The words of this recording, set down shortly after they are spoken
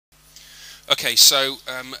Okay, so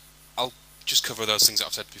I'll just cover those things that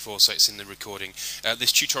I've said before, so it's in the recording.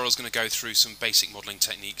 This tutorial is going to go through some basic modelling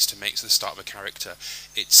techniques to make the start of a character.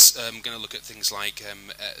 It's going to look at things like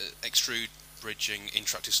extrude, bridging,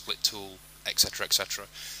 interactive split tool, etc., etc.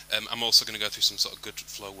 I'm also going to go through some sort of good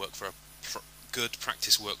good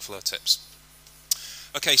practice workflow tips.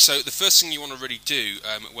 Okay, so the first thing you want to really do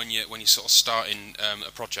when you're sort of starting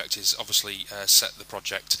a project is obviously set the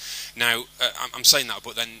project. Now, I'm saying that,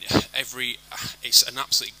 but then it's an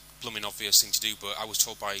absolutely blooming obvious thing to do. But I was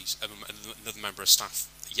told by another member of staff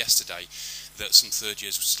yesterday that some third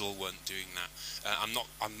years still weren't doing that.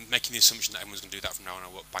 I'm making the assumption that everyone's going to do that from now on.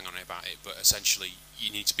 I won't bang on about it, but essentially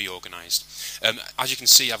you need to be organised. As you can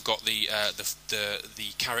see, I've got the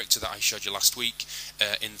character that I showed you last week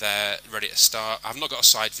in there, ready to start. I've not got a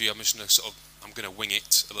side view. I'm just going to I'm going to wing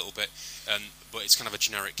it a little bit, but it's kind of a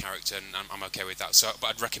generic character, and I'm okay with that. So,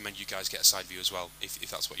 but I'd recommend you guys get a side view as well if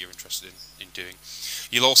that's what you're interested in doing.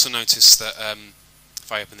 You'll also notice that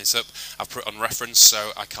if I open this up, I've put it on reference,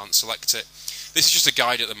 so I can't select it. This is just a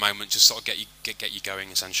guide at the moment, just sort of get you going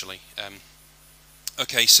essentially.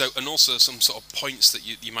 Okay, so and also some sort of points that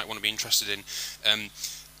you might want to be interested in.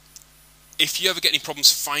 If you ever get any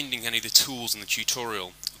problems finding any of the tools in the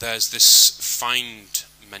tutorial, there's this find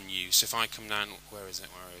menu. So if I come down, where is it?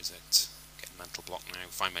 Getting mental block now.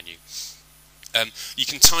 Find menu. You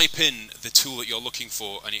can type in the tool that you're looking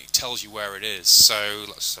for, and it tells you where it is. So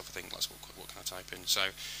let's have a think. What can I type in? So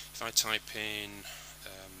if I type in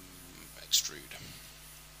extrude.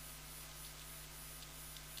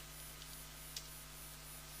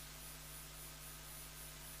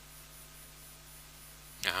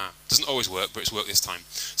 Doesn't always work, but it's worked this time.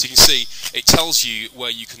 So you can see it tells you where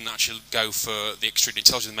you can actually go for the extrude. It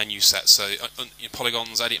tells you the menu set. So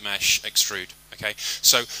polygons, edit mesh, extrude. Okay,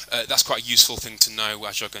 so that's quite a useful thing to know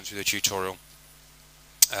as you're going through the tutorial.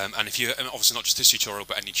 And if you, obviously not just this tutorial,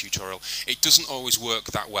 but any tutorial, it doesn't always work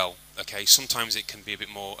that well. Okay, sometimes it can be a bit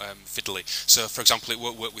more fiddly. So, for example, it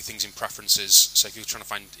won't work with things in preferences. So if you're trying to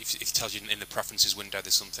find, if it tells you in the preferences window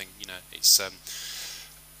there's something, you know,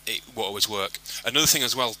 it won't always work. Another thing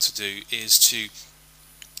as well to do is to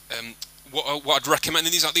what I'd recommend,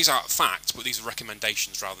 and these are facts, but these are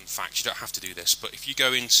recommendations rather than facts. You don't have to do this, but if you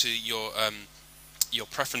go into your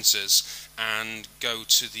preferences and go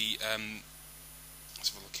to the let's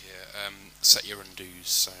have a look here. Set your undos.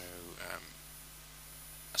 So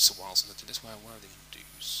that's a while since I did this. Where are the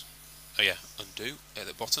undos? Oh yeah, undo at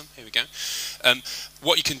the bottom. Here we go.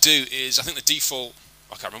 What you can do is, I think the default.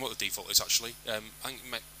 I can't remember what the default is actually. I think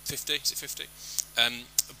 50. Is it 50?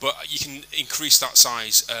 But you can increase that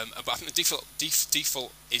size. But I think the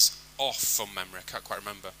default is off from memory. I can't quite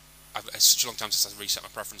remember. It's such a long time since I reset my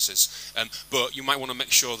preferences. But you might want to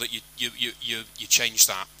make sure that you change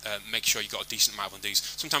that. Make sure you've got a decent amount of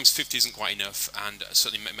undos. Sometimes 50 isn't quite enough, and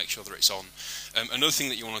certainly make sure that it's on. Another thing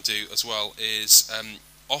that you want to do as well is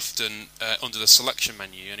often under the selection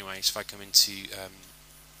menu. Anyways, if I come into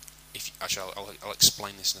actually, I'll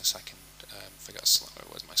explain this in a second.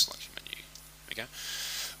 Where's my selection menu? Here we go.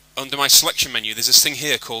 Under my selection menu, there's this thing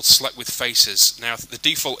here called Select with Faces. Now, the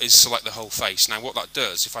default is select the whole face. Now, what that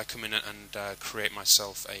does, if I come in and create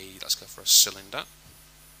myself let's go for a cylinder.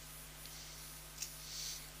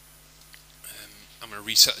 I'm going to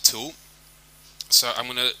reset the tool. So I'm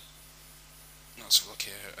going to, let's have a look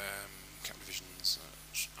here, camera visions.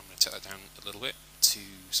 I'm going to take that down a little bit to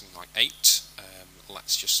something like 8.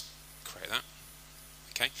 Let's just create that.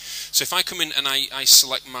 Okay, so if I come in and I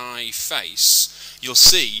select my face, you'll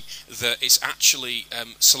see that it's actually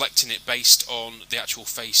selecting it based on the actual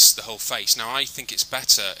face, the whole face. Now, I think it's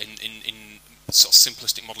better in sort of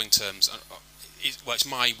simplistic modelling terms. Well, it's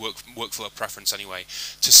my workflow preference anyway,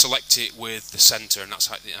 to select it with the centre, and that's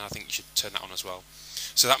how, and I think you should turn that on as well.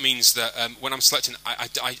 So that means that when I'm selecting, I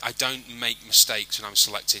don't make mistakes when I'm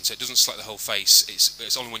selecting. So it doesn't select the whole face.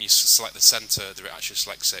 It's only when you select the centre that it actually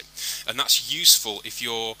selects it, and that's useful if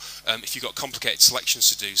you've got complicated selections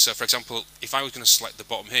to do. So, for example, if I was going to select the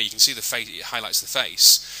bottom here, you can see the face. It highlights the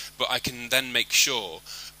face, but I can then make sure.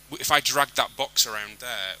 If I drag that box around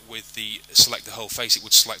there with the select the whole face, it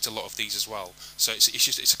would select a lot of these as well. So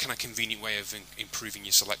it's a kind of convenient way of improving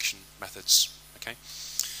your selection methods. Okay.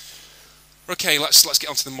 Okay, let's get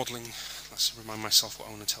onto the modelling. Let's remind myself what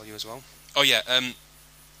I want to tell you as well. Oh yeah,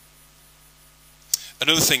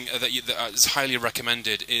 another thing that is highly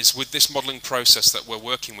recommended is with this modelling process that we're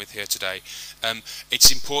working with here today.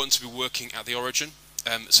 It's important to be working at the origin.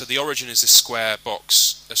 So the origin is this square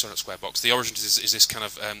box. Sorry, not square box. The origin is this kind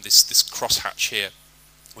of this crosshatch here.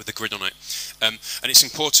 with the grid on it. And it's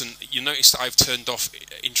important, you notice that I've turned off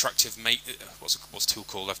interactive what's the tool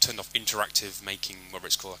called? I've turned off interactive making, whatever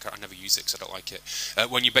it's called. I never use it because I don't like it.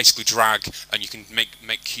 When you basically drag and you can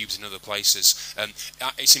make cubes in other places.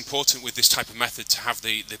 It's important with this type of method to have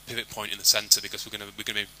the pivot point in the center, because we're going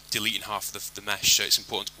to be deleting half of the mesh, so it's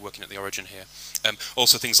important to be working at the origin here.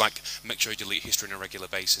 Also things like make sure you delete history on a regular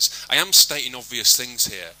basis. I am stating obvious things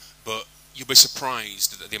here, but you'll be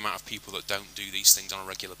surprised at the amount of people that don't do these things on a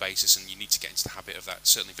regular basis, and you need to get into the habit of that,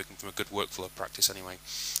 certainly from a good workflow practice anyway.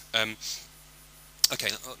 Okay,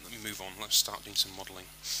 let me move on. Let's start doing some modelling.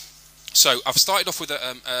 So I've started off with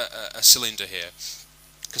a cylinder here,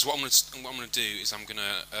 because what I'm going to do is I'm going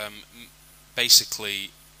to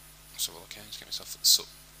basically, so okay, let's get myself at the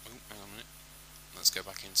hang on a minute. Let's go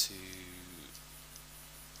back into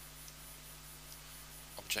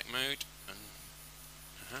object mode.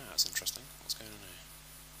 That's interesting. What's going on here?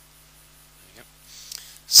 There you go.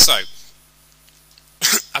 So,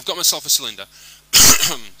 I've got myself a cylinder.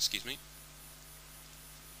 Excuse me.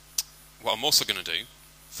 What I'm also going to do,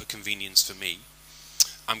 for convenience for me,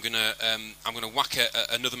 I'm going to whack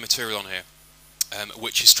another material on here,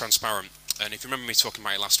 which is transparent. And if you remember me talking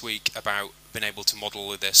about it last week about being able to model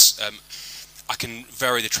with this, I can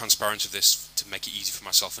vary the transparency of this to make it easy for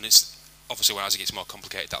myself. And it's obviously, as it gets more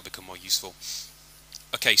complicated, that'll become more useful.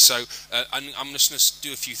 Okay, so I'm just going to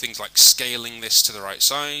do a few things like scaling this to the right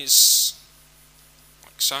size,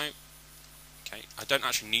 like so. Okay, I don't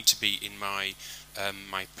actually need to be in my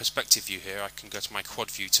my perspective view here. I can go to my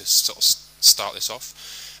quad view to sort of start this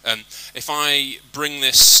off. If I bring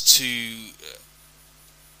this to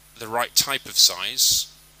the right type of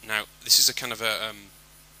size, now this is a kind of a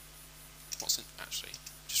what's it actually?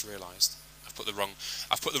 Just realised I've put the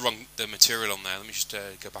wrong material on there. Let me just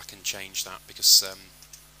go back and change that, because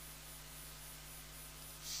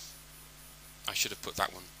I should have put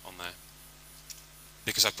that one on there,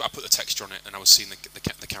 because I put the texture on it and I was seeing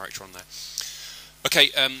the character on there.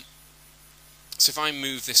 Okay, so if I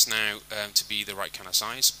move this now to be the right kind of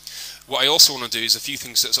size, what I also want to do is a few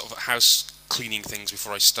things that sort of house cleaning things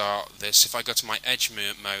before I start this. If I go to my edge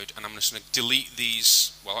mode and I'm just going to delete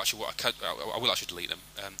these, well actually I will actually delete them.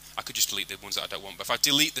 I could just delete the ones that I don't want, but if I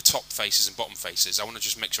delete the top faces and bottom faces, I want to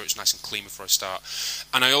just make sure it's nice and clean before I start.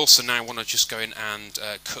 And I also now want to just go in and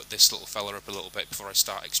cut this little fella up a little bit before I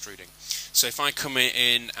start extruding. So if I come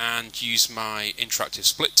in and use my interactive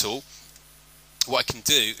split tool, what I can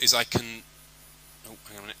do is I can, oh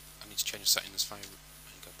hang on a minute, I need to change the settings. If I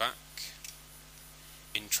go back,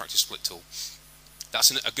 interactive split tool. That's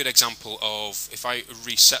a good example of, if I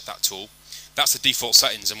reset that tool, that's the default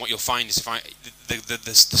settings, and what you'll find is if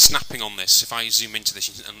the snapping on this, if I zoom into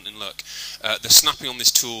this and look, the snapping on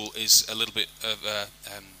this tool is a little bit of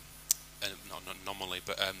not an anomaly,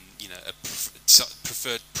 but you know, a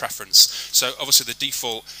preferred preference. So obviously the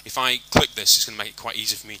default, if I click this, it's going to make it quite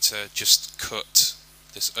easy for me to just cut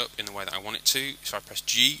this up in the way that I want it to. So I press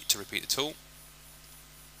G to repeat the tool.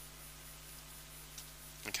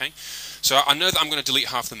 Okay, so I know that I'm going to delete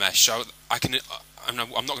half the mesh, so I'm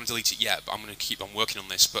not going to delete it yet, but I'm going to keep on working on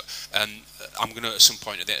this. But I'm going to at some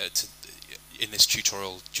point in this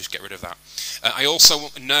tutorial just get rid of that. I also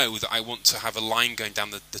know that I want to have a line going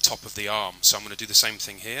down the top of the arm, so I'm going to do the same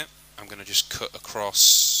thing here. I'm going to just cut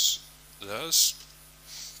across those.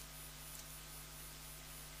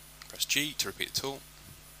 Press G to repeat the tool.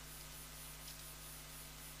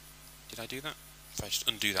 Did I do that? If I just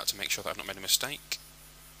undo that to make sure that I've not made a mistake.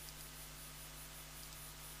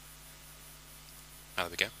 Oh,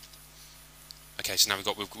 there we go. Okay, so now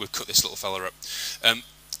we've cut this little fella up.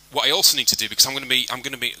 What I also need to do, because I'm going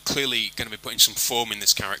to be clearly going to be putting some form in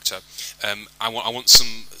this character. I want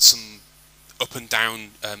some up and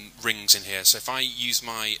down rings in here. So if I use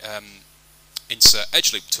my insert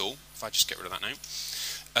edge loop tool, if I just get rid of that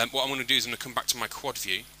now, what I'm going to do is I'm going to come back to my quad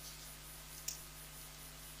view.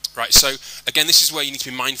 Right. So again, this is where you need to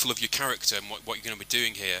be mindful of your character and what you're going to be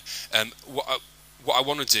doing here. What I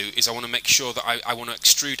want to do is I want to make sure that I want to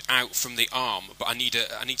extrude out from the arm, but I need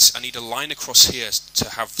a line across here to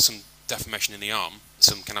have some deformation in the arm,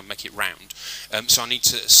 some kind of make it round. So I need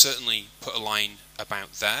to certainly put a line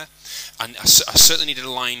about there, and I certainly need a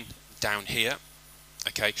line down here.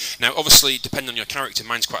 Okay. Now, obviously, depending on your character,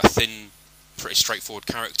 mine's quite a thin, pretty straightforward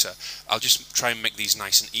character. I'll just try and make these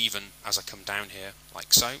nice and even as I come down here,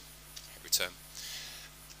 like so. Hit return.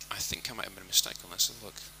 I think I might have made a mistake on this.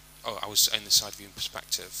 Look. Oh, I was in the side view and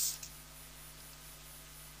perspective.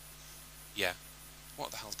 Yeah.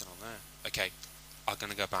 What the hell's going on there? Okay, I'm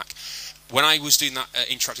going to go back. When I was doing that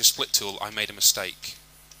interactive split tool, I made a mistake.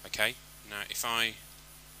 Okay. Now, if I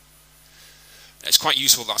It's quite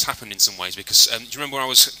useful that's happened in some ways, because do you remember when I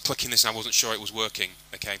was clicking this and I wasn't sure it was working?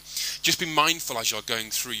 Okay, just be mindful as you're going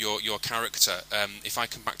through your character. If I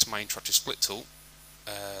come back to my interactive split tool,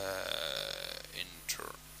 where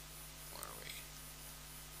are we?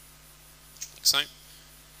 Like so.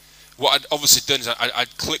 What I'd obviously done is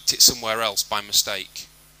I'd clicked it somewhere else by mistake.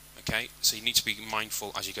 Okay, so you need to be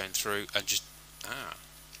mindful as you're going through and just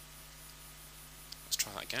let's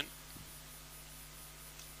try that again.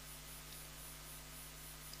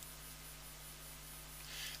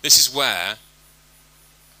 This is where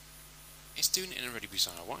it's doing it in a really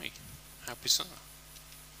bizarre way. How bizarre.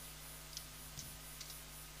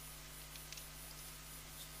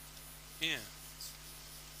 Yeah.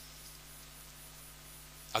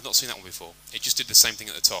 I've not seen that one before. It just did the same thing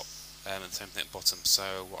at the top and the same thing at the bottom.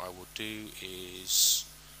 So what I will do is,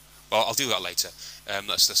 well, I'll do that later.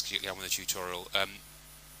 Let's get on with the tutorial. I've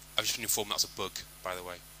just been informed that's a bug, by the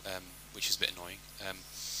way, which is a bit annoying.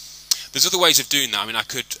 There's other ways of doing that. I mean, I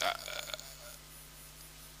could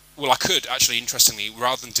actually, interestingly,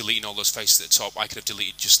 rather than deleting all those faces at the top, I could have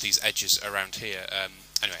deleted just these edges around here.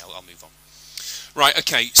 Anyway, I'll move on. Right,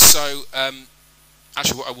 okay, so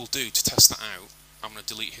actually what I will do to test that out, I'm going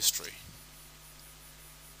to delete history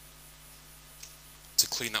to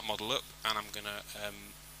clean that model up, and I'm going to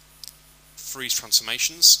freeze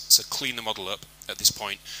transformations to clean the model up at this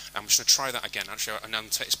point. I'm just going to try that again. Actually, I'm going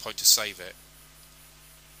to take this point to save it.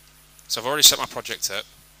 So I've already set my project up.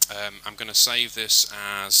 I'm going to save this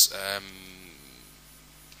as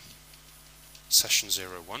session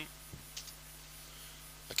 01.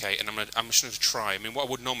 Okay, and I'm just going to try. I mean, what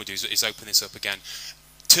I would normally do is open this up again.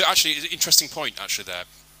 To actually, interesting point actually there.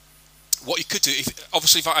 What you could do,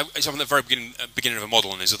 obviously, if I'm at the very beginning of a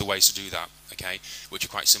model, and there's other ways to do that, okay, which are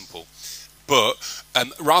quite simple. But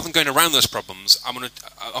rather than going around those problems, I want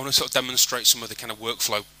to sort of demonstrate some of the kind of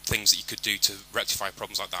workflow things that you could do to rectify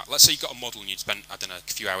problems like that. Let's say you've got a model and you'd spent, I don't know, a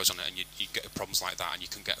few hours on it, and you get problems like that, and you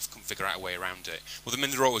can figure out a way around it. Well, I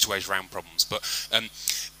mean, there are always ways around problems, but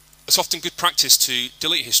it's often good practice to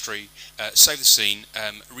delete history, save the scene,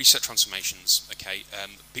 reset transformations. Okay,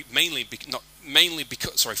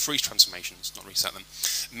 freeze transformations, not reset them.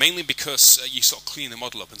 Mainly because you sort of clean the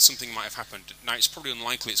model up and something might have happened. Now it's probably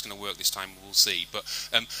unlikely it's going to work this time. We'll see. But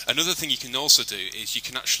another thing you can also do is you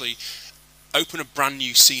can actually open a brand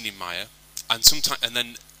new scene in Maya and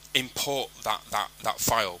then import that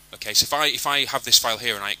file. Okay, so if I have this file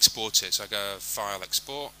here and I export it, so I go File,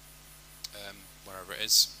 Export. Wherever it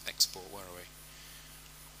is, export, where are we?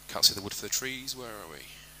 Can't see the wood for the trees, where are we?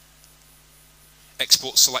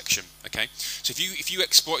 Export selection, okay? So if you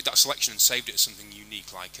exported that selection and saved it as something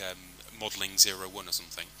unique, like modeling 01 or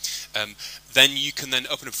something, then you can then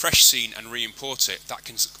open a fresh scene and re-import it. That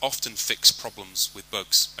can often fix problems with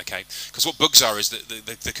bugs, okay? Because what bugs are is that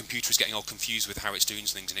the computer is getting all confused with how it's doing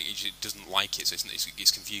things, and it doesn't like it, so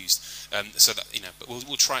it's confused. So that, you know, but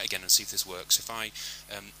we'll try it again and see if this works. If I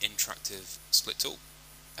interactive split tool,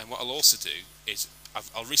 and what I'll also do is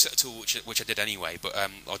I'll reset a tool which I did anyway, but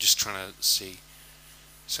I'll just try to see.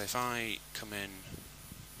 So if I come in.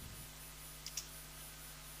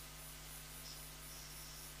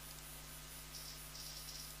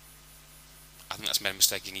 I think that's made a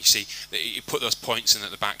mistake. And you see that you put those points in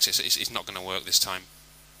at the back, so it's not going to work this time.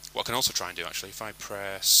 What I can also try and do, actually, if I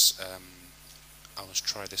press, I'll just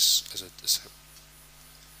try this as a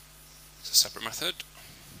separate method.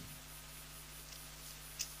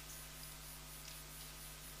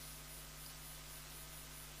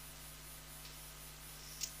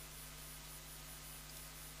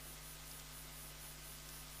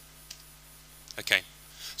 Okay.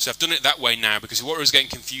 So I've done it that way now, because what I was getting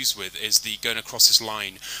confused with is the going across this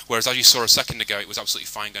line, whereas as you saw a second ago it was absolutely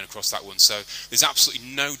fine going across that one. So there's absolutely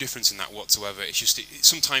no difference in that whatsoever. It's just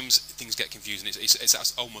sometimes things get confused, and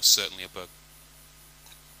it's almost certainly a bug.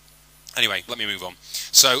 Anyway, let me move on.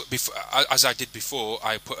 So as I did before,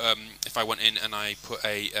 I put if I went in and I put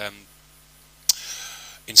a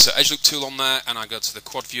insert edge loop tool on there, and I go to the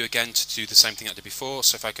quad view again to do the same thing I did before.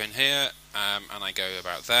 So if I go in here and I go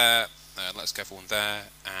about there. Let's go for one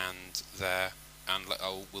there, and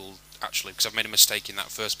we'll actually, because I've made a mistake in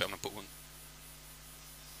that first bit, I'm going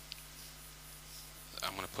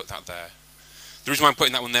to put that there. The reason why I'm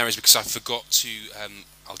putting that one there is because I forgot to,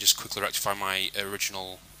 I'll just quickly rectify my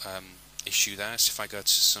original issue there. So if I go to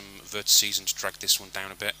some vertices and drag this one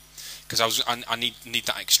down a bit, because I need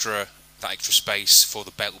that extra space for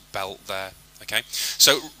the belt there. Okay,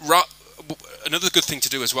 so another good thing to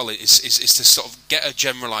do as well is to sort of get a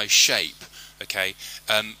generalized shape. Okay,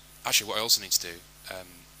 actually what I also need to do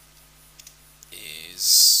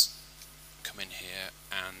is come in here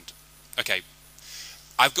and, okay,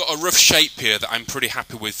 I've got a rough shape here that I'm pretty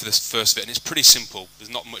happy with for this first bit, and it's pretty simple. There's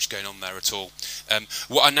not much going on there at all.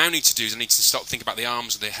 What I now need to do is I need to start thinking about the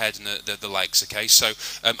arms, the head, and the legs. Okay, so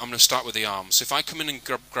I'm going to start with the arms. So if I come in and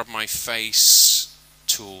grab my face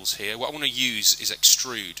tools here, what I want to use is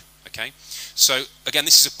extrude. Okay, so again,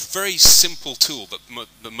 this is a very simple tool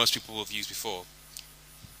that most people have used before.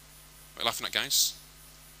 What are you laughing at, guys?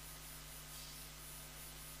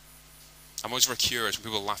 I'm always very curious when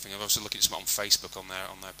people are laughing. I've also looked at something on Facebook on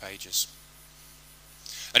their pages.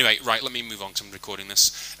 Anyway, right, let me move on because I'm recording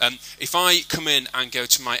this. If I come in and go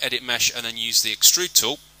to my edit mesh and then use the extrude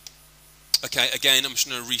tool, okay, again, I'm just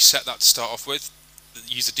going to reset that to start off with.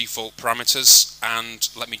 Use the default parameters and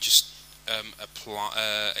let me just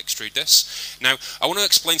extrude this. Now, I want to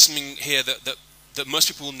explain something here that most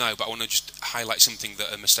people will know, but I want to just highlight something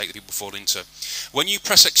a mistake that people fall into. When you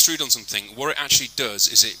press extrude on something, what it actually does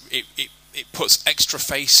is it puts extra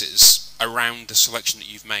faces around the selection that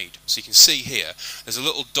you've made. So you can see here, there's a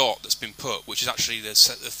little dot that's been put, which is actually the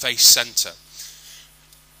face center.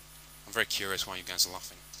 I'm very curious why you guys are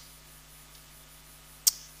laughing.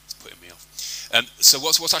 It's putting me off. So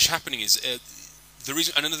what's actually happening is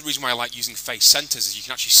another reason why I like using face centers is you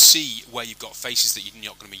can actually see where you've got faces that you're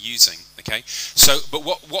not going to be using. Okay, so but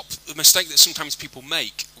what the mistake that sometimes people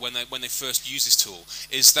make when they first use this tool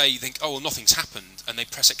is they think, oh well, nothing's happened, and they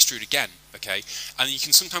press extrude again. Okay, and you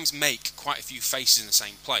can sometimes make quite a few faces in the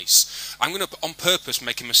same place. I'm going to on purpose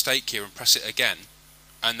make a mistake here and press it again,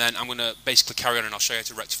 and then I'm going to basically carry on, and I'll show you how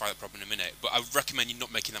to rectify that problem in a minute. But I would recommend you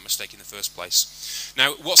not making that mistake in the first place.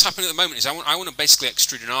 Now, what's happening at the moment is I want to basically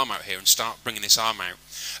extrude an arm out here and start bringing this arm out.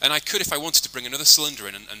 And I could, if I wanted, to bring another cylinder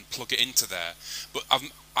in and plug it into there. But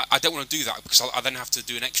I don't want to do that because I then have to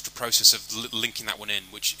do an extra process of linking that one in,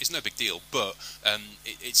 which is no big deal. But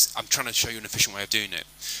I'm trying to show you an efficient way of doing it.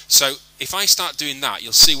 So if I start doing that,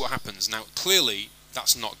 you'll see what happens. Now, clearly,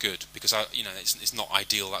 that's not good because it's not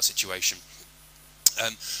ideal, that situation.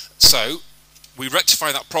 So we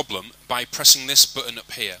rectify that problem by pressing this button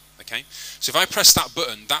up here. Okay, so if I press that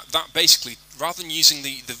button, that basically, rather than using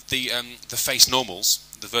the face normals,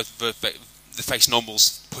 the face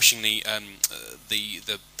normals pushing the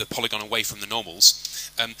polygon away from the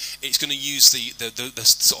normals, it's going to use the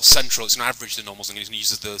sort of central. It's going to average the normals and it's going to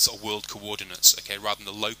use the sort of world coordinates. Okay, rather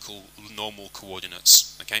than the local normal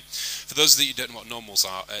coordinates. Okay, for those of you who don't know what normals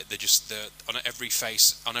are, they're on every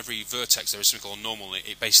face, on every vertex there is something called normal.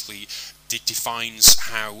 It basically defines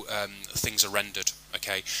how things are rendered.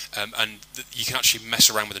 Okay, and you can actually mess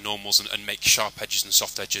around with the normals and make sharp edges and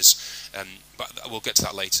soft edges, but we'll get to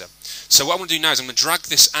that later. So what I'm going to do now is I'm going to drag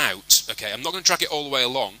this out. Okay, I'm not going to drag it all the way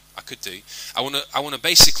along. I could do. I want to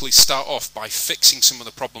basically start off by fixing some of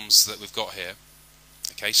the problems that we've got here.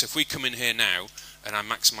 Okay, so if we come in here now and I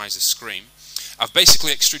maximise the screen, I've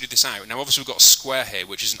basically extruded this out. Now obviously we've got a square here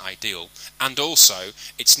which isn't ideal, and also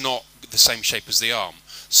it's not the same shape as the arm.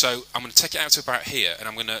 So I'm going to take it out to about here, and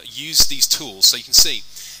I'm going to use these tools. So you can see,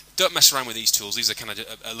 don't mess around with these tools. These are kind of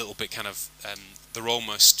a little bit kind of, they're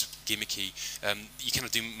almost gimmicky. You kind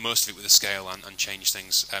of do most of it with a scale and change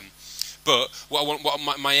things. But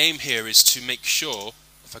my aim here is to make sure,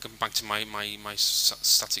 if I come back to my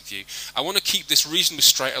static view, I want to keep this reasonably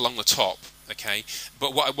straight along the top. Okay,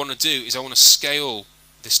 but what I want to do is I want to scale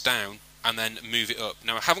this down and then move it up.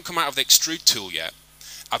 Now I haven't come out of the extrude tool yet.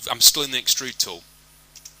 I'm still in the extrude tool.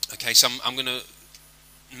 Okay, so I'm going to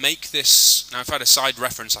make this. Now, if I had a side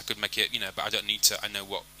reference, I could make it, but I don't need to. I know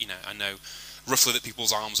what, I know roughly that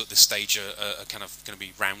people's arms at this stage are kind of going to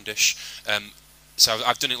be roundish. So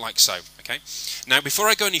I've done it like so. Okay. Now, before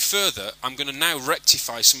I go any further, I'm going to now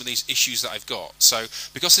rectify some of these issues that I've got. So,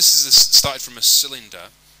 because this is started from a cylinder,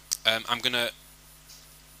 I'm going to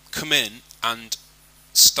come in and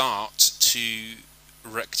start to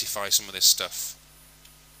rectify some of this stuff.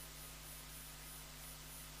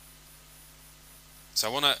 So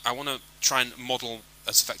I want to try and model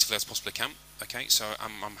as effectively as possibly can. Okay, so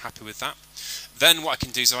I'm happy with that. Then what I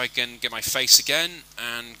can do is I can get my face again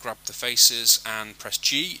and grab the faces and press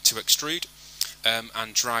G to extrude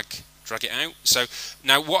and drag it out. So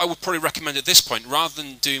now what I would probably recommend at this point, rather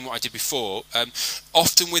than doing what I did before,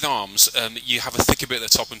 often with arms you have a thicker bit at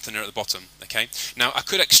the top and thinner at the bottom. Okay, now I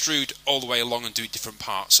could extrude all the way along and do different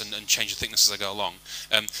parts and change the thickness as I go along.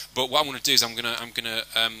 But what I'm going to do is I'm going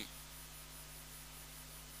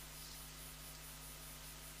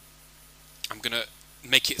to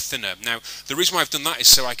make it thinner. Now, the reason why I've done that is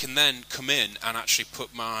so I can then come in and actually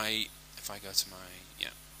put my, if I go to my,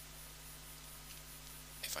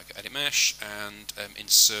 if I go edit mesh and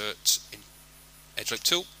insert in edge lip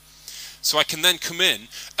tool, So I can then come in,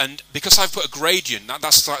 and because I've put a gradient,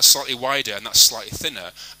 that's slightly wider and that's slightly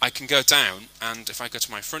thinner, I can go down, and if I go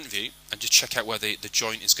to my front view and just check out where the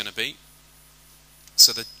joint is going to be.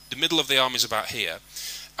 So the middle of the arm is about here.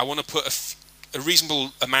 I want to put a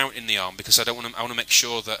reasonable amount in the arm because I want to make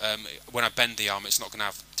sure that when I bend the arm, it's not going to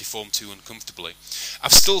have deformed too uncomfortably.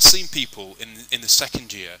 I've still seen people in the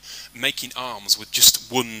second year making arms with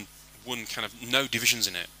just one kind of no divisions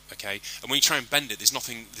in it. Okay, and when you try and bend it, there's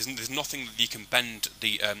nothing that you can bend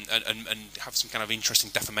and have some kind of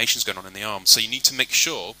interesting deformations going on in the arm. So you need to make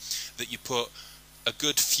sure that you put a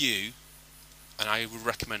good few, and I would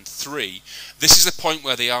recommend 3. This is the point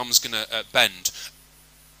where the arm's going to bend.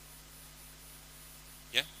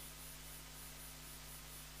 Yeah.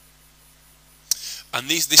 And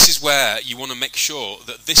this is where you want to make sure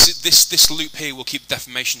that this loop here will keep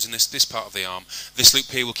deformations in this part of the arm. This loop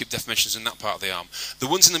here will keep deformations in that part of the arm. The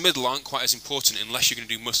ones in the middle aren't quite as important unless you're going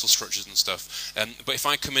to do muscle structures and stuff. But if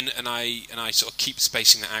I come in and I sort of keep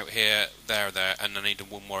spacing that out here, there, and I need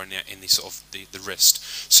one more in the sort of the wrist.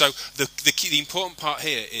 So the important part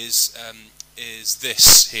here is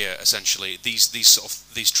this here, essentially,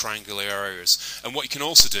 these triangular areas. And what you can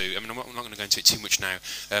also do, I mean, I'm not going to go into it too much now,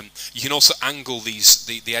 you can also angle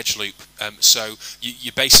the edge loop, so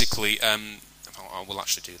you basically, I will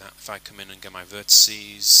actually do that. If I come in and go my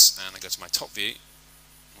vertices, and I go to my top view,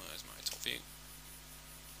 where's my top view?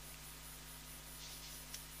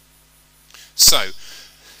 So,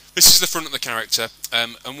 this is the front of the character,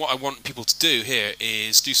 and what I want people to do here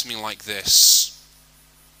is do something like this.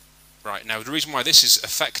 Right, now the reason why this is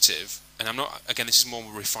effective, and I'm not, again, this is more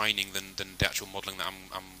refining than the actual modelling that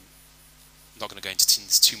I'm not going to go into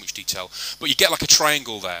too much detail, but you get like a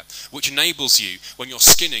triangle there, which enables you, when you're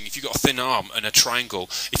skinning, if you've got a thin arm and a triangle,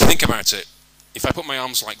 if you think about it, if I put my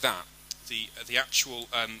arms like that, the actual,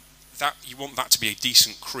 that you want that to be a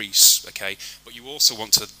decent crease, okay, but you also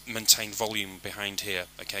want to maintain volume behind here,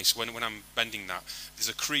 okay, so when I'm bending that, there's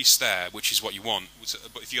a crease there, which is what you want,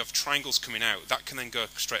 but if you have triangles coming out, that can then go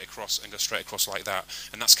straight across and go straight across like that,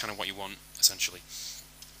 and that's kind of what you want, essentially.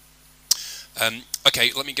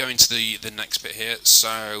 Okay, let me go into the next bit here.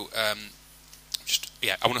 So, I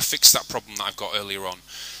want to fix that problem that I've got earlier on.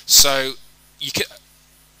 So, you can.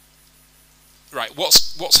 Right,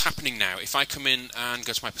 what's happening now? If I come in and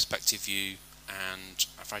go to my perspective view, and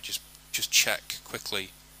if I just check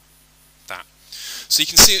quickly that, so you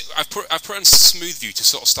can see I've put on smooth view to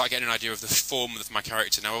sort of start getting an idea of the form of my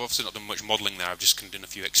character. Now I've obviously not done much modelling there. I've just kind of done a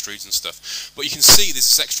few extrudes and stuff. But you can see there's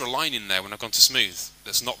this extra line in there when I've gone to smooth.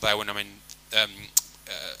 That's not there when I'm in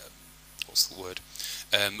what's the word?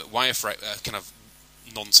 Wireframe, kind of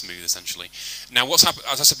non-smooth, essentially. Now, what's happened?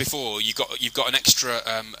 As I said before, you've got an extra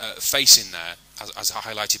face in there, as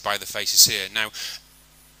highlighted by the faces here. Now,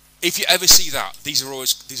 if you ever see that, these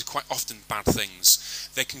are quite often bad things.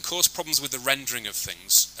 They can cause problems with the rendering of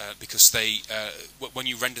things because when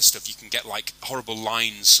you render stuff, you can get like horrible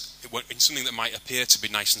lines in something that might appear to be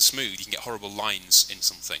nice and smooth. You can get horrible lines in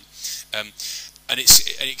something. And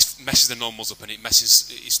it messes the normals up, and it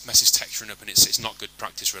messes texturing up, and it's not good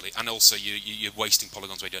practice really. And also you're wasting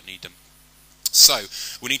polygons where you don't need them. So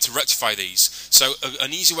we need to rectify these. So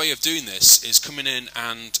an easy way of doing this is coming in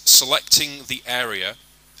and selecting the area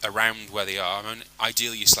around where they are. I mean,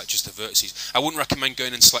 ideally you select just the vertices. I wouldn't recommend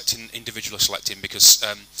going and selecting individual selecting because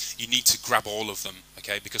you need to grab all of them.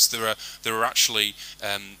 Okay, because there are actually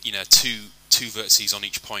two vertices on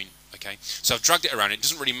each point. Okay, so I've dragged it around. It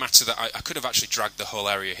doesn't really matter that I could have actually dragged the whole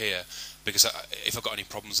area here because if I've got any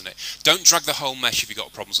problems in it. Don't drag the whole mesh if you've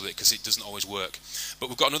got problems with it because it doesn't always work. But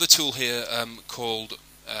we've got another tool here called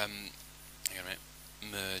hang on a minute,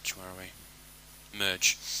 merge. Where are we?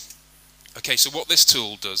 Merge. Okay, so what this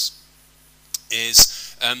tool does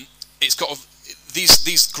is it's got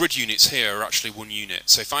these grid units here are actually one unit.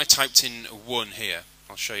 So if I typed in 1 here,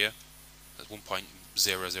 I'll show you. That's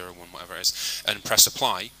 1.001, whatever it is, and press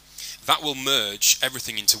apply. That will merge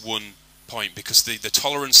everything into one point because the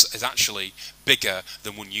tolerance is actually bigger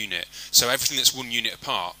than 1 unit. So everything that's 1 unit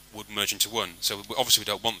apart would merge into 1. So obviously we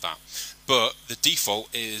don't want that. But the default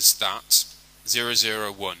is that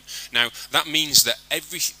 001. Now that means that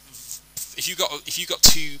if you got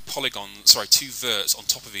two verts on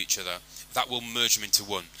top of each other, that will merge them into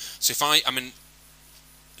 1. So if I mean,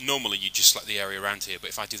 normally you just select the area around here, but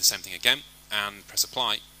if I do the same thing again and press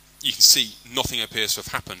apply, you can see nothing appears to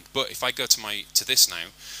have happened. But if I go to this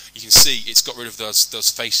now, you can see it's got rid of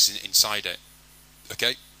those faces inside it.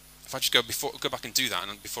 Okay, if I just go back and do that,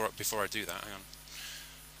 and before I do that, hang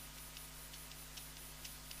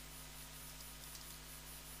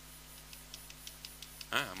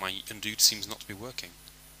on. My undo seems not to be working.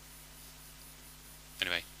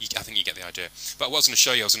 Anyway, I think you get the idea. But what I was going to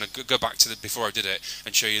show you, I was going to go back to before I did it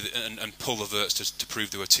and show you and pull the verts to prove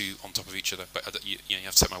there were two on top of each other. But you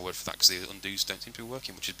have to take my word for that because the undos don't seem to be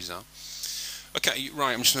working, which is bizarre. Okay,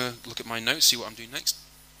 right, I'm just going to look at my notes, see what I'm doing next.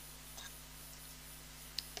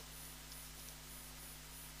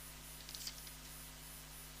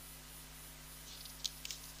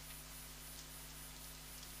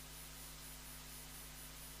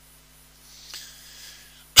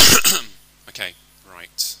 Okay,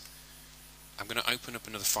 right. I'm going to open up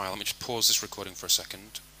another file. Let me just pause this recording for a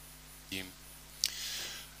second.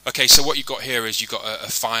 Okay, so what you've got here is you've got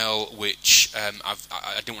a file which I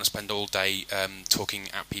didn't want to spend all day talking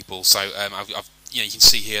at people. So you can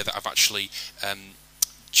see here that I've actually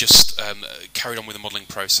just carried on with the modelling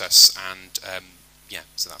process, and yeah,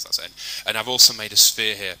 so that's it. And I've also made a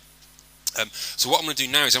sphere here. So what I'm going to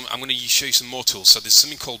do now is I'm going to show you some more tools. So there's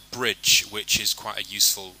something called Bridge, which is quite a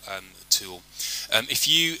useful tool. If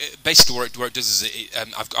you basically what it does is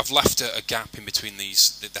I've left a gap in between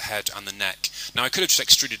the head and the neck. Now I could have just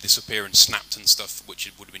extruded this up here and snapped and stuff, which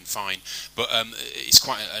would have been fine. But it's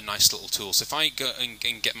quite a nice little tool. So if I go and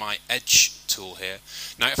get my edge tool here,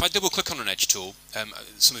 now if I double click on an edge tool,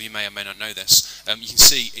 some of you may or may not know this, you can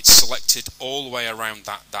see it's selected all the way around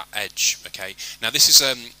that edge. Okay. Now this is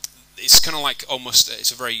it's kind of like almost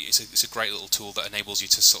it's a great little tool that enables you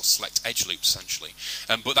to sort of select edge loops essentially,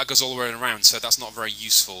 but that goes all the way around, so that's not very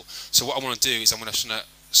useful. So what I want to do is I'm going to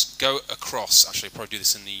go across. Actually, I'll probably do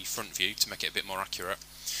this in the front view to make it a bit more accurate.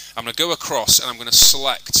 I'm going to go across and I'm going to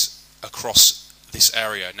select across this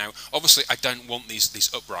area. Now, obviously, I don't want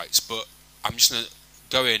these uprights, but I'm just going to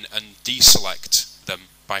go in and deselect them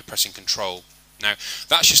by pressing Control. Now,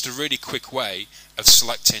 that's just a really quick way of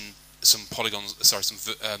selecting some polygons. Sorry, some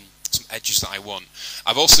edges that I want.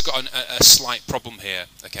 I've also got a slight problem here.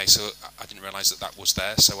 Okay, so I didn't realise that was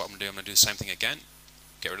there. So what I'm going to do, I'm going to do the same thing again.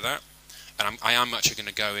 Get rid of that, and I am actually going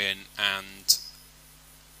to go in and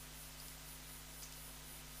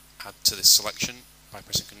add to this selection by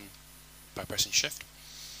pressing Shift.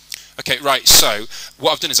 Okay, right. So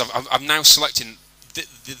what I've done is I'm now selecting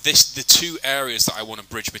the two areas that I want to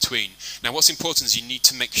bridge between. Now, what's important is you need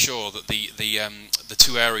to make sure that the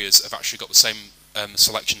two areas have actually got the same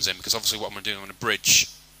selections in, because obviously what I'm going to do, I'm going to bridge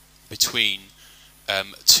between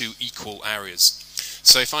two equal areas.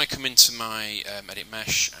 So if I come into my edit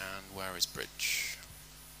mesh, and where is bridge?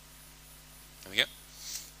 There we go.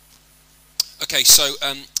 Okay, so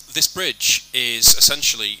this bridge is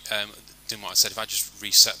essentially doing what I said. If I just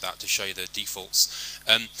reset that to show you the defaults,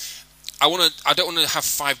 I don't want to have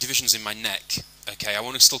 5 divisions in my neck. Okay, I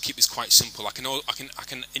want to still keep this quite simple. I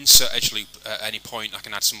can insert edge loop at any point. I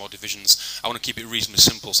can add some more divisions. I want to keep it reasonably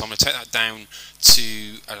simple, so I'm going to take that down to,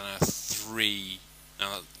 I don't know, 3.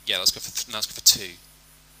 Yeah, let's go for 2.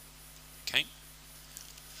 Okay.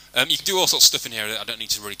 You can do all sorts of stuff in here that I don't need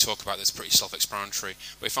to really talk about. That's pretty self-explanatory.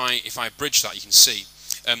 But if I bridge that, you can see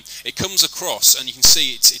it comes across, and you can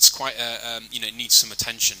see it's quite it needs some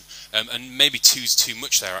attention, and maybe 2's too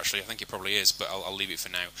much there. Actually, I think it probably is, but I'll leave it for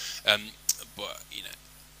now. But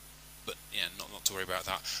yeah, not to worry about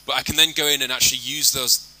that. But I can then go in and actually use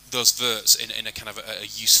those verts in a kind of a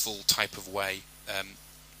useful type of way.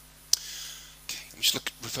 Okay, let me just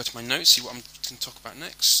refer to my notes, see what I'm going to talk about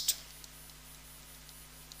next.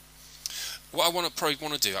 What I probably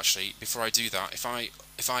want to do actually before I do that, if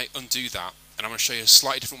I undo that, and I'm going to show you a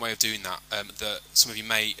slightly different way of doing that, that some of you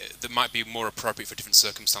that might be more appropriate for different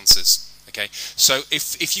circumstances. Okay, so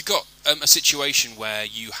if you've got a situation where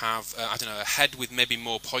you have I don't know, a head with maybe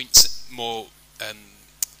more points, more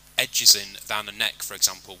edges in than a neck, for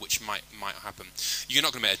example, which might happen, you're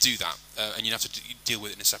not going to be able to do that, and you have to deal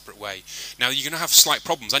with it in a separate way. Now you're going to have slight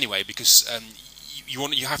problems anyway, because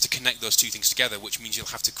you have to connect those two things together, which means you'll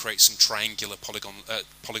have to create some triangular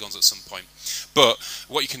polygons at some point. But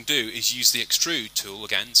what you can do is use the extrude tool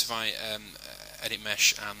again. So if I edit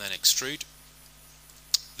mesh and then extrude,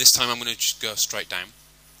 this time I'm going to just go straight down,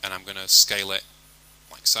 and I'm going to scale it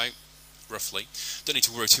like so, roughly. Don't need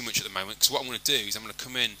to worry too much at the moment, because what I'm going to do is I'm going to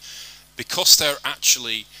come in, because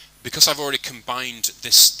I've already combined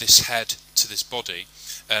this head to this body.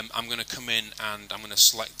 I'm going to come in and I'm going to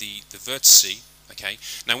select the vertice. Okay.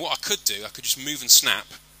 Now what I could do, I could just move and snap,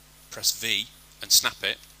 press V and snap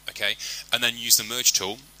it. Okay, and then use the merge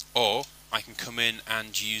tool, or I can come in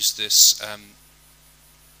and use this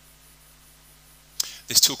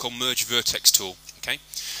this tool called Merge Vertex tool. Okay,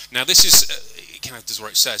 now this is it kind of does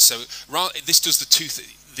what it says. So this does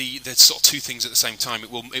the the sort of two things at the same time.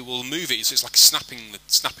 It will move it, so it's like the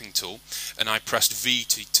snapping tool, and I pressed V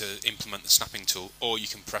to implement the snapping tool, or you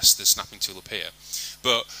can press the snapping tool up here.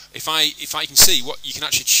 But if I can see what you can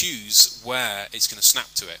actually choose where it's going to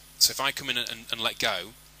snap to it. So if I come in and let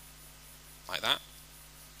go like that.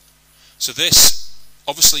 So this,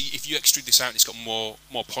 obviously, if you extrude this out, and it's got more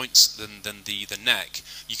points than the neck.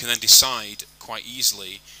 You can then decide quite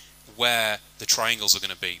easily where the triangles are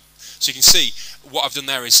going to be. So you can see what I've done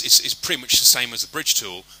there is pretty much the same as the bridge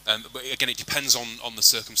tool, but again it depends on the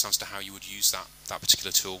circumstance to how you would use that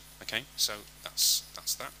particular tool. Okay, so that's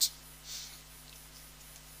that.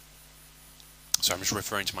 So I'm just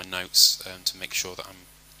referring to my notes to make sure that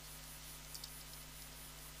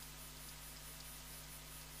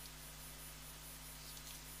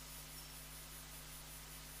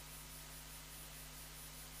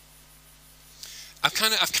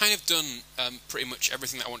I've kind of done pretty much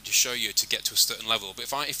everything that I wanted to show you to get to a certain level. But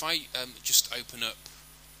if I just open up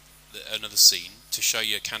another scene to show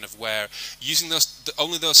you kind of where using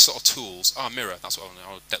only those sort of tools. Mirror. That's what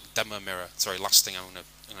I want to demo mirror. Sorry, last thing I want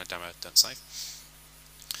to demo. Don't save.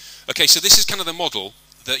 Okay, so this is kind of the model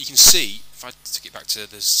that you can see. If I take it back to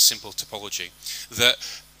the simple topology, that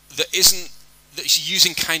it's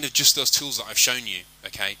using kind of just those tools that I've shown you.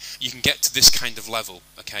 Okay, you can get to this kind of level.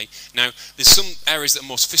 Okay, now there's some areas that are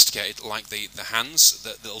more sophisticated, like the hands,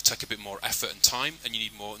 that'll take a bit more effort and time, and you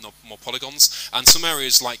need more polygons. And some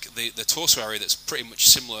areas like the torso area that's pretty much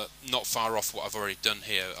similar, not far off what I've already done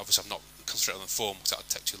here. Obviously, I've not concentrated on the form because that would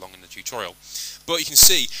take too long in the tutorial. But you can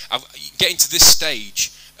see, getting to this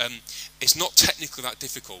stage, it's not technically that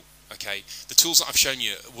difficult. Okay, the tools that I've shown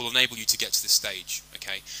you will enable you to get to this stage.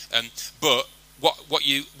 Okay, but what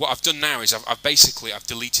I've done now is I've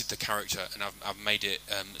deleted the character, and I've made it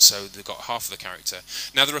so they've got half of the character.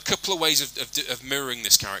 Now there are a couple of ways of mirroring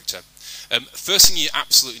this character. First thing you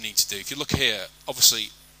absolutely need to do, if you look here, obviously,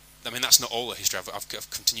 I mean that's not all the history. I've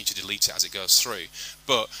continued to delete it as it goes through.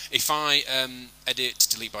 But if I edit,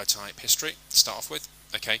 delete by type, history to start off with.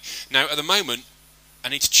 Okay. Now at the moment, I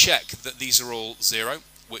need to check that these are all 0,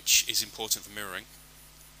 which is important for mirroring.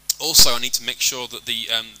 Also, I need to make sure that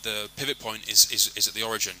the pivot point is at the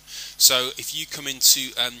origin. So if you come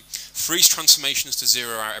into freeze transformations to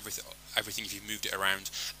zero out everything if you've moved it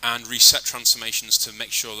around, and reset transformations to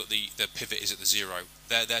make sure that the pivot is at the 0.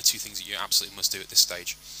 They're two things that you absolutely must do at this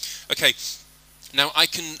stage. Okay. Now I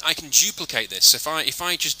can duplicate this. So if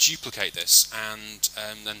I just duplicate this and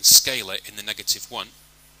then scale it in the -1.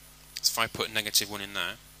 So if I put -1 in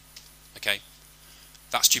there, okay,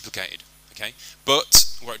 that's duplicated. Okay, but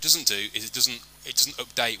what it doesn't do is it doesn't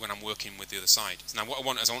update when I'm working with the other side. Now what I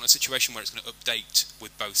want is a situation where it's going to update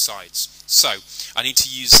with both sides. So I need to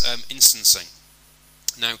use instancing.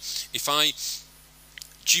 Now if I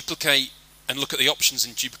duplicate and look at the options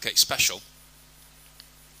in duplicate special,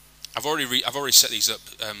 I've already set these up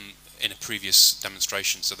in a previous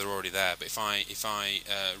demonstration, so they're already there. But if I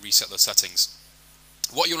reset those settings,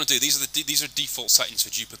 what you want to do, these are default settings for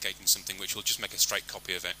duplicating something, which will just make a straight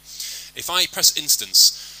copy of it. If I press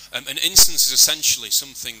instance, an instance is essentially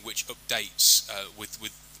something which updates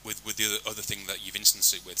with the other thing that you've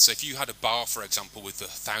instanced it with. So if you had a bar, for example, with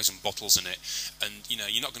 1,000 bottles in it, and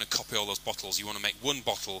you're not going to copy all those bottles, you want to make one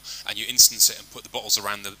bottle and you instance it and put the bottles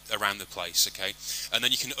around the place, okay? And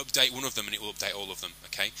then you can update one of them and it will update all of them,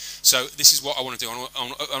 okay? So this is what I want to do. I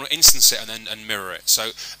want to instance it and mirror it.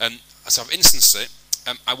 So I've instanced it.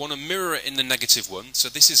 I want to mirror it in the -1, so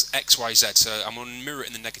this is X, Y, Z, so I'm going to mirror it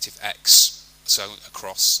in the -X, so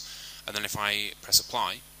across, and then if I press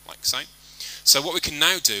apply, like so. So what we can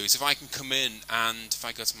now do is if I can come in and if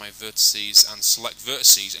I go to my vertices and select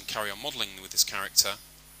vertices and carry on modelling with this character,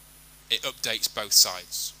 it updates both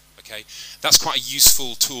sides, okay? That's quite a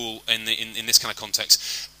useful tool in this kind of context.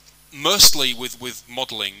 Mostly with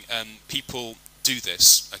modelling, people do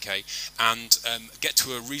this, okay, and get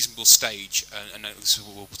to a reasonable stage, and this is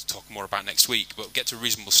what we'll talk more about next week, but get to a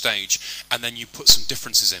reasonable stage, and then you put some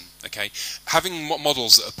differences in, okay. Having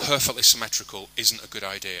models that are perfectly symmetrical isn't a good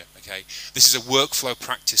idea, okay. This is a workflow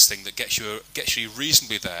practice thing that gets you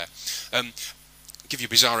reasonably there. Give you a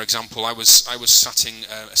bizarre example. I was sat in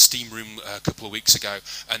a steam room a couple of weeks ago,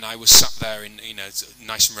 and I was sat there in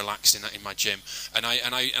nice and relaxed in my gym, and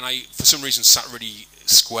I for some reason sat really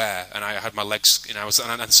square, and I had my legs, and I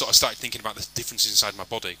sort of started thinking about the differences inside my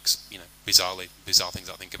body, cause, bizarre things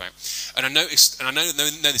I think about, and I noticed, and I know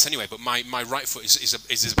this anyway, but my right foot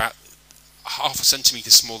is about half a centimetre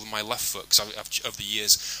smaller than my left foot because of the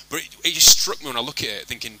years, but it just struck me when I look at it,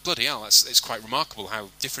 thinking, bloody hell, it's quite remarkable how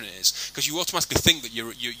different it is, because you automatically think that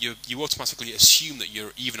you automatically assume that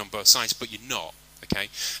you're even on both sides, but you're not. Okay,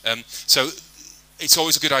 so it's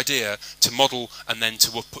always a good idea to model and then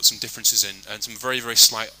to put some differences in and some very, very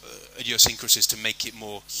slight idiosyncrasies to make it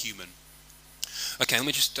more human. Okay, let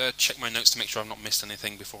me just check my notes to make sure I've not missed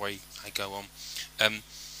anything before I go on.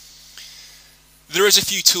 There is a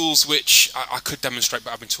few tools which I could demonstrate,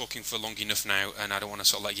 but I've been talking for long enough now, and I don't want to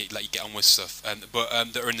sort of let you get on with stuff. But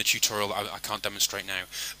that are in the tutorial I can't demonstrate now.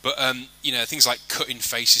 But you know, things like cutting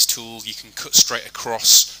faces tool, you can cut straight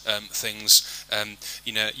across things.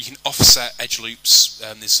 You know, you can offset edge loops.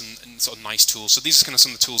 There's some sort of nice tools. So these are kind of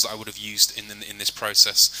some of the tools that I would have used in this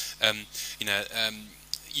process. You know.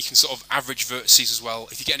 You can sort of average vertices as well.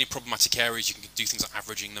 If you get any problematic areas, you can do things like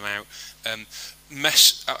averaging them out.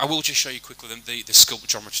 Mesh. I will just show you quickly the sculpt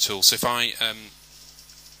geometry tool. So if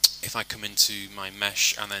I come into my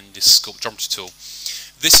mesh and then this sculpt geometry tool,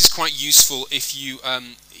 this is quite useful if you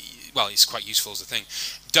well, it's quite useful as a thing.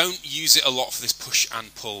 Don't use it a lot for this push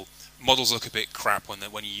and pull. Models look a bit crap when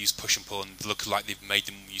you use push and pull, and they look like they've made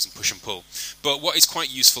them using push and pull. But what is quite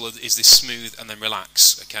useful is this smooth and then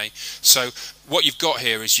relax. Okay, so what you've got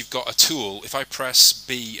here is you've got a tool. If I press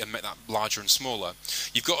B and make that larger and smaller,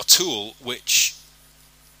 you've got a tool which.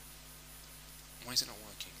 Why is it not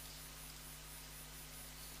working?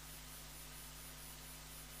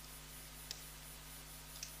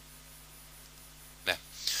 There.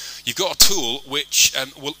 You've got a tool which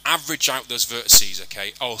will average out those vertices,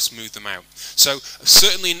 okay, or smooth them out. So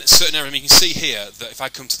certainly in certain areas, I mean, you can see here that if I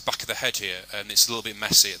come to the back of the head here, it's a little bit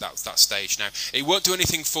messy at that stage. Now, it won't do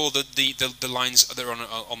anything for the lines that are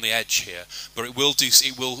on the edge here, but it will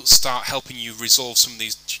start helping you resolve some of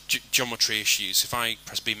these geometry issues. If I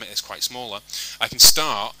press B, make this quite smaller, I can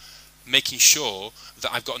start making sure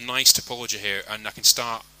that I've got a nice topology here, and I can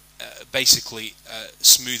start basically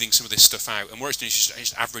smoothing some of this stuff out. And what it's doing is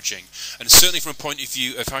just averaging. And certainly from a point of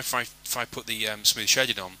view, if I put the smooth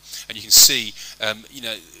shaded on, and you can see, you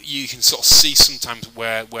know, you can sort of see sometimes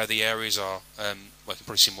where the areas are. Well, I can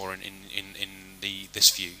probably see more in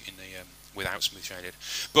this view in the without smooth shaded.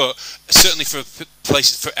 But certainly for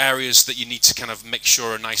places, for areas that you need to kind of make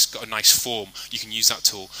sure got a nice form, you can use that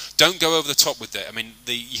tool. Don't go over the top with it. I mean,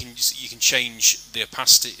 you can change the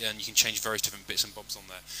opacity and you can change various different bits and bobs on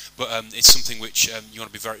there. But it's something which you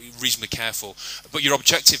want to be very reasonably careful. But your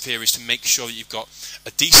objective here is to make sure that you've got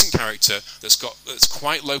a decent character that's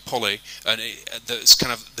quite low poly, and that's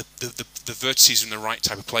kind of the vertices are in the right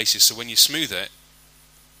type of places. So when you smooth it,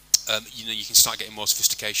 you know, you can start getting more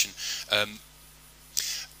sophistication.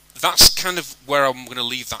 That's kind of where I'm going to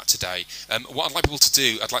leave that today. What I'd like people to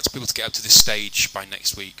do, I'd like people to get up to this stage by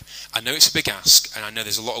next week. I know it's a big ask, and I know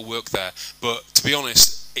there's a lot of work there, but to be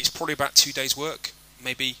honest, it's probably about 2 days' work.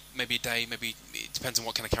 Maybe a day, maybe it depends on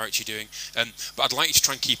what kind of character you're doing. But I'd like you to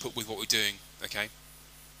try and keep up with what we're doing, okay?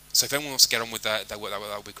 So if anyone wants to get on with that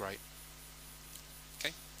would be great.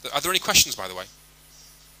 Okay? Are there any questions, by the way?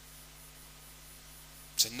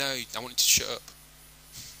 Say no, I want you to shut up.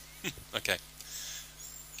 Okay.